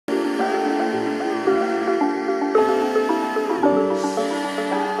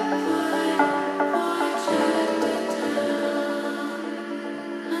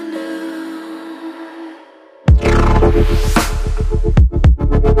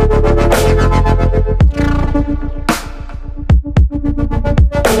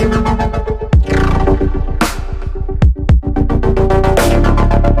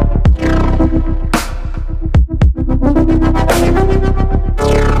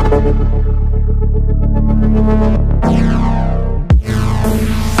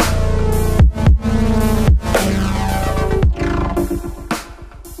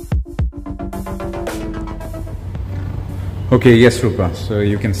Okay, yes, Rupa. So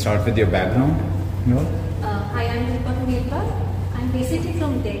you can start with your background. No? Hi, I'm Rupa Khandelwal. I'm basically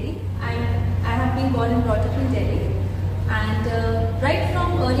from Delhi. I have been born and brought up in Delhi. And right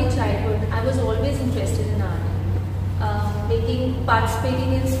from early childhood, I was always interested in art.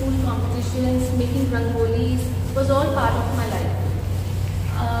 Participating in school competitions, making rangolis was all part of my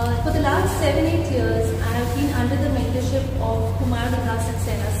life. For the last 7-8 years, I have been under the mentorship of Kumar Vikas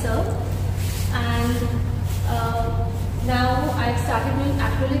Saxena, sir. And now I've started doing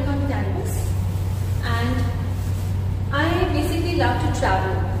acrylic on canvas, and I basically love to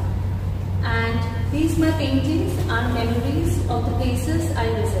travel, and these my paintings are memories of the places I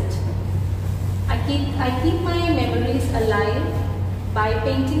visit. I keep my memories alive by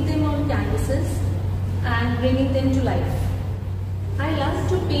painting them on canvases and bringing them to life. I love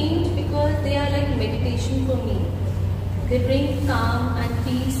to paint because they are like meditation for me. They bring calm and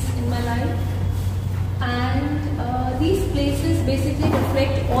peace in my life. And these places basically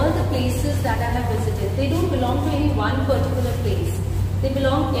reflect all the places that I have visited. They don't belong to any one particular place. They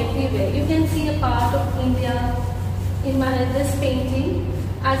belong everywhere. You can see a part of India in this painting,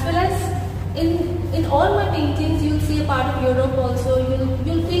 as well as in all my paintings. You'll see a part of Europe also.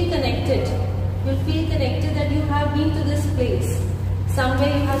 You'll feel connected. You'll feel connected that you have been to this place. Somewhere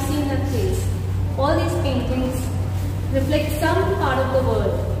you have seen that place. All these paintings reflect some part of the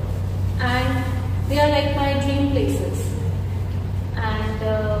world, and they are like my dream places.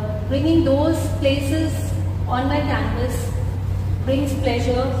 And bringing those places on my canvas brings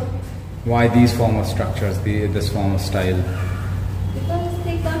pleasure. Why these form of structures, this form of style? Because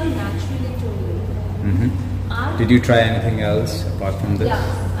they come naturally to me. Did you try anything else apart from this? Yeah,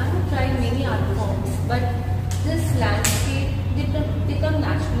 I have tried many art forms, but this landscape, they come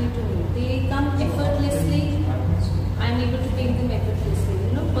naturally to me. They come effortlessly. I'm able to paint them effortlessly.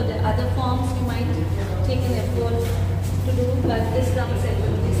 You know, for the other forms you might take an effort to do, but this comes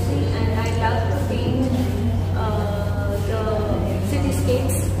effortlessly. And I love to paint the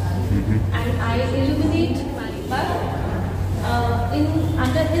cityscapes, and I illuminate my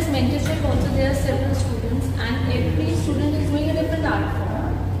under his mentorship also there are several students, and every student is doing a different art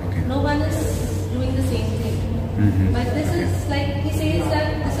form. Okay. No one is doing the same thing. But this is like, he says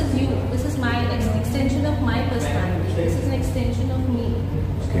that this is you, this is my extension of my personality, this is an extension of me.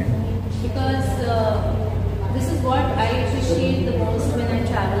 Okay. Because this is what I appreciate the most when I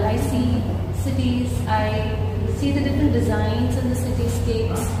travel. I see cities, I see the different designs in the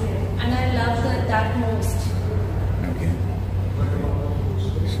cityscapes, and I love that most. Okay.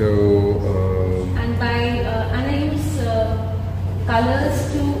 So And I use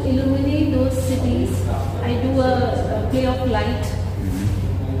colors to illuminate those cities. I do a play of light.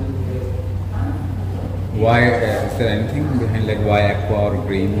 why is there anything behind, like why aqua or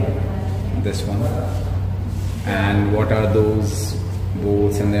green, this one? And what are those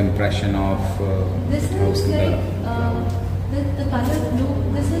boats and the impression of this is like the color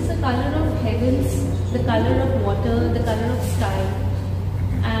blue. This is the color of heavens, the color of water, the color of sky.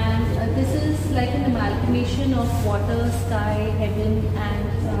 And this is like an amalgamation of water, sky, heaven,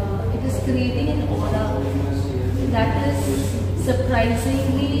 and it is creating an aura that is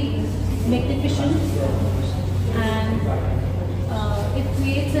surprisingly magnificent, and it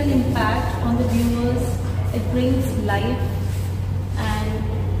creates an impact on the viewers. It brings life,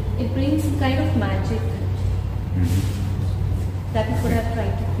 and it brings kind of magic. That is what I've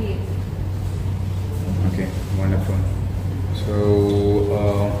tried to create. Okay, wonderful.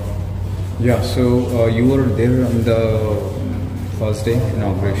 So yeah, so you were there on the first day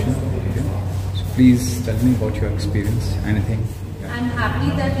inauguration. Okay. So please tell me about your experience. Anything? I'm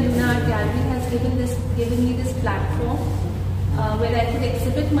happy that Luna Art Gallery has given me this platform where I could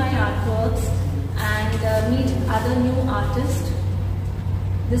exhibit my artworks and meet other new artists.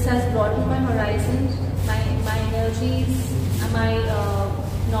 This has broadened my horizon, my energies, and my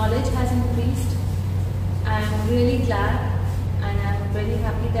knowledge has increased. I'm really glad, and I'm very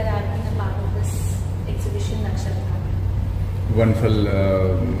happy that I've been a part of this exhibition, NAKSHATRA. Wonderful,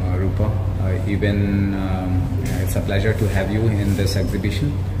 Rupa. It's a pleasure to have you in this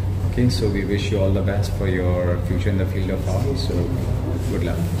exhibition. Okay, so we wish you all the best for your future in the field of art. So good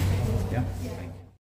luck.